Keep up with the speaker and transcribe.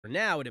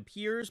now, it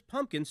appears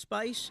pumpkin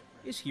spice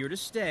is here to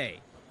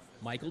stay.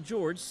 Michael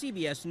George,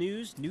 CBS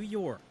News, New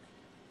York.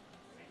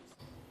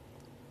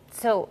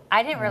 So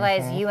I didn't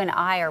realize you and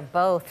I are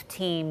both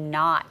team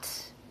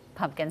not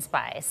pumpkin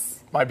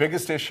spice. My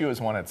biggest issue is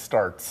when it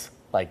starts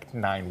like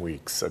 9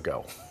 weeks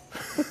ago.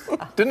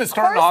 Didn't it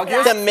start in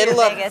August? The middle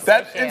of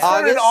that. It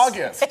started in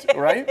August,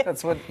 right?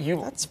 That's what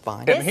you. That's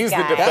fine. And he's the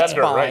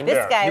defender, right there.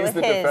 This guy He's with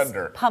the his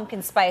defender.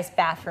 pumpkin spice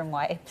bathroom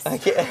wipes. And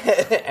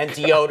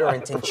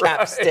deodorant and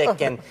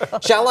chapstick.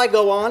 And shall I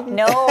go on?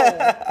 No.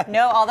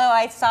 Although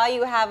I saw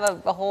you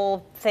have a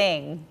whole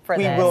thing for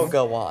this. We will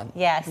go on.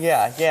 Yes.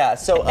 Yeah.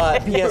 So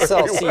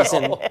PSL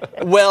season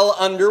well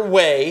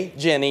underway.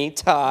 Jenny,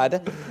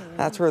 Todd.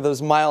 That's where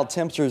those mild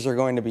temperatures are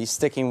going to be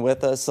sticking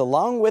with us,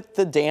 along with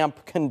the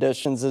damp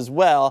conditions as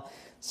well.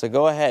 So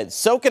go ahead,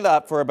 soak it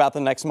up for about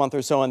the next month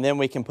or so, and then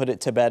we can put it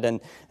to bed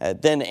and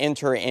then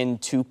enter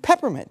into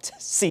peppermint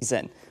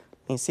season.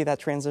 You see that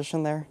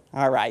transition there?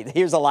 All right,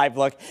 here's a live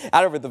look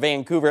out over the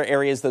Vancouver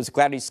areas. Those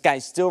cloudy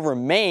skies still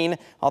remain,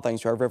 all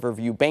thanks to our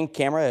Riverview bank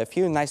camera. A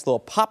few nice little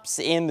pops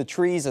in the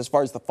trees as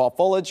far as the fall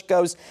foliage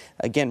goes.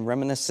 Again,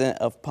 reminiscent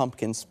of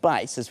pumpkin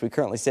spice as we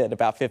currently sit at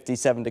about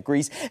 57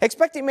 degrees.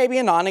 Expecting maybe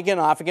an on-again,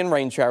 off-again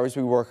rain shower as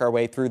we work our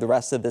way through the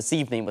rest of this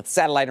evening with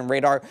satellite and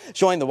radar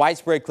showing the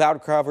widespread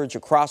cloud coverage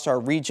across our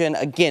region.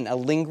 Again, a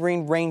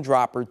lingering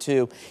raindrop or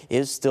two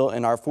is still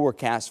in our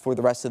forecast for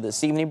the rest of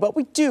this evening, but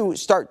we do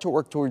start to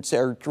work towards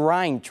our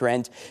drying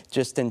trend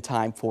just in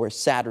time for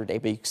Saturday.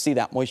 But you can see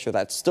that moisture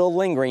that's still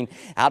lingering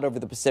out over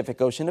the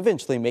Pacific Ocean,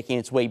 eventually making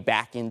its way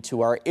back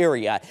into our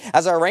area.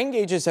 As our rain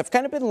gauges have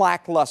kind of been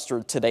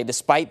lackluster today,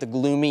 despite the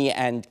gloomy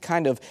and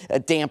kind of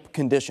damp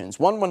conditions.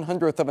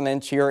 1/100th of an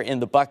inch here in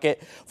the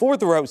bucket for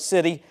the Rose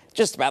City.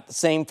 Just about the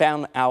same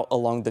found out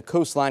along the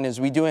coastline, as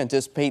we do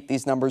anticipate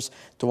these numbers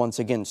to once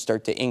again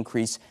start to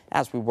increase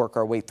as we work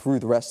our way through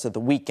the rest of the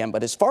weekend.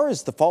 But as far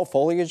as the fall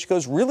foliage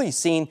goes, really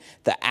seeing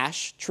the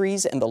ash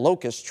trees and the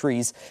locust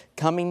trees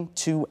coming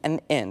to an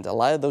end. A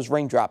lot of those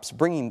raindrops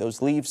bringing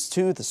those leaves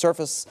to the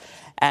surface,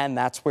 and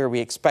that's where we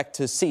expect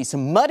to see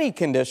some muddy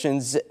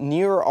conditions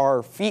near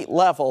our feet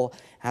level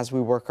as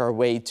we work our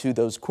way to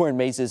those corn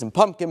mazes and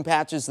pumpkin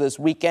patches this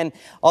weekend.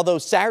 Although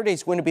Saturday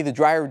is going to be the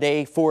drier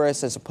day for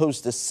us as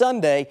opposed to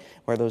Sunday,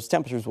 where those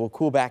temperatures will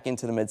cool back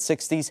into the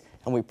mid-60s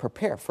and we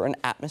prepare for an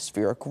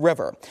atmospheric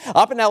river.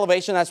 Up in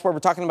elevation, that's where we're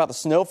talking about the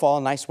snowfall,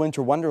 a nice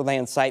winter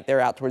wonderland site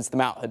there out towards the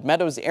Mount Hood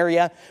Meadows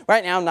area.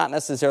 Right now, not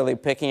necessarily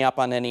picking up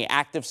on any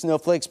active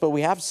snowflakes, but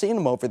we have seen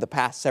them over the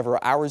past several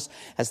hours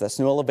as the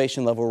snow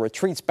elevation level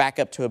retreats back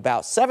up to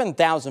about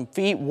 7,000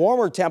 feet.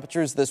 Warmer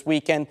temperatures this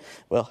weekend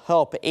will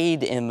help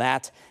aid in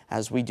that,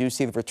 as we do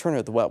see the return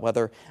of the wet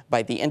weather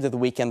by the end of the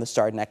weekend, the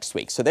start next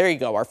week. So there you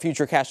go, our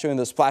futurecast showing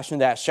those flash and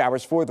dash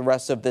showers for the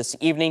rest of this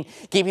evening,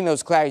 keeping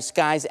those cloudy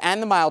skies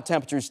and the mild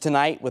temperatures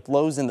tonight with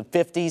lows in the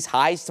 50s,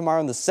 highs tomorrow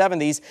in the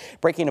 70s,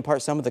 breaking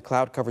apart some of the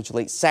cloud coverage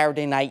late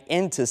Saturday night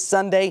into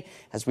Sunday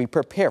as we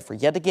prepare for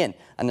yet again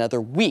another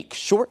weak,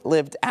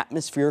 short-lived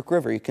atmospheric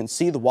river. You can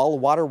see the wall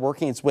of water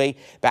working its way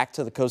back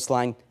to the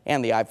coastline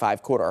and the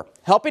I-5 corridor,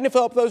 helping to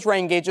fill up those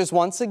rain gauges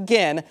once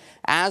again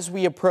as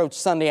we approach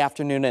Sunday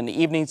afternoon and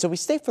evening. So we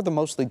stay for the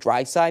mostly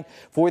dry side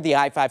for the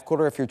I-5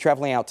 corridor. If you're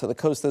traveling out to the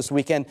coast this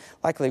weekend,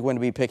 likely going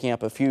to be picking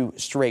up a few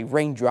stray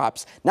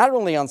raindrops, not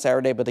only on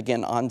Saturday, but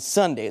again on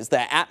Sunday as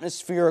the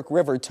atmospheric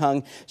river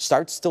tongue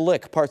starts to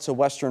lick parts of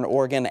western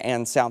Oregon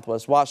and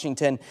southwest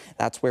Washington.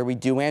 That's where we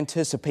do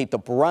anticipate the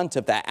brunt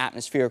of that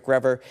atmospheric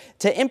river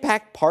to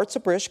impact parts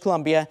of British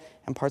Columbia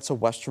and parts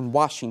of western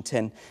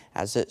Washington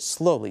as it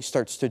slowly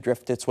starts to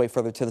drift its way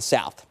further to the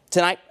south.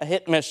 Tonight, a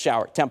hit-and-miss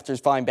shower. Temperatures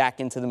falling back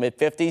into the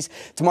mid-50s.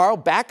 Tomorrow,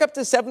 back up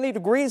to 70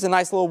 degrees. A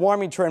nice little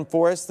warming trend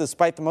for us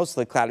despite the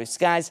mostly cloudy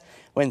skies.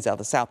 Winds out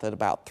the south at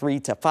about 3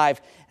 to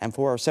 5. And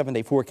for our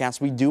 7-day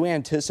forecast, we do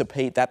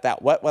anticipate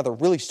that wet weather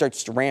really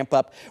starts to ramp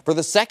up for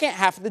the second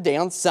half of the day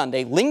on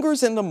Sunday.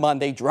 Lingers into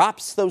Monday,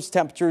 drops those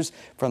temperatures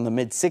from the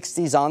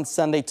mid-60s on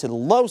Sunday to the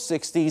low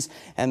 60s.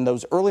 And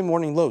those early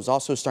morning lows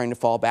also starting to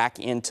fall back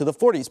into the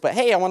 40s. But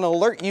hey, I want to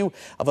alert you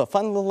of a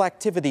fun little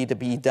activity to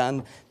be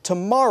done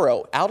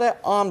tomorrow out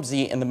at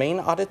OMSI in the main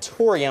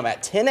auditorium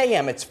at 10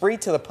 a.m. It's free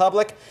to the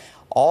public.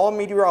 All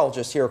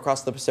meteorologists here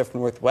across the Pacific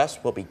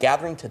Northwest will be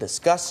gathering to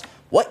discuss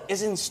what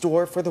is in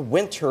store for the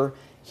winter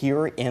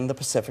here in the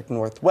Pacific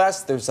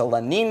Northwest. There's a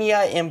La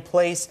Nina in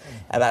place,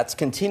 and that's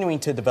continuing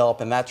to develop,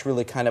 and that's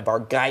really kind of our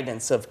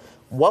guidance of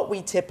what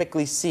we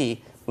typically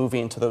see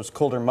moving into those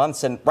colder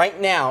months. And right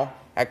now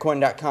at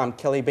KOIN.com,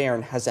 Kelly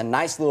Barron has a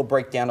nice little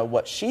breakdown of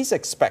what she's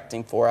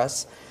expecting for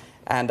us.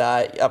 And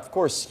of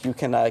course, you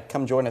can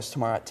come join us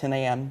tomorrow at 10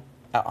 a.m.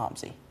 at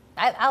OMSI.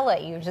 I'll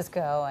let you just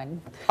go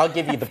and... I'll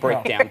give you the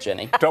breakdown,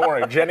 Jenny. Don't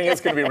worry, Jenny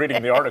is going to be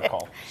reading the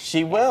article.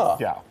 She will.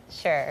 Yeah.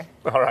 Sure.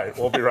 All right,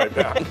 we'll be right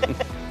back.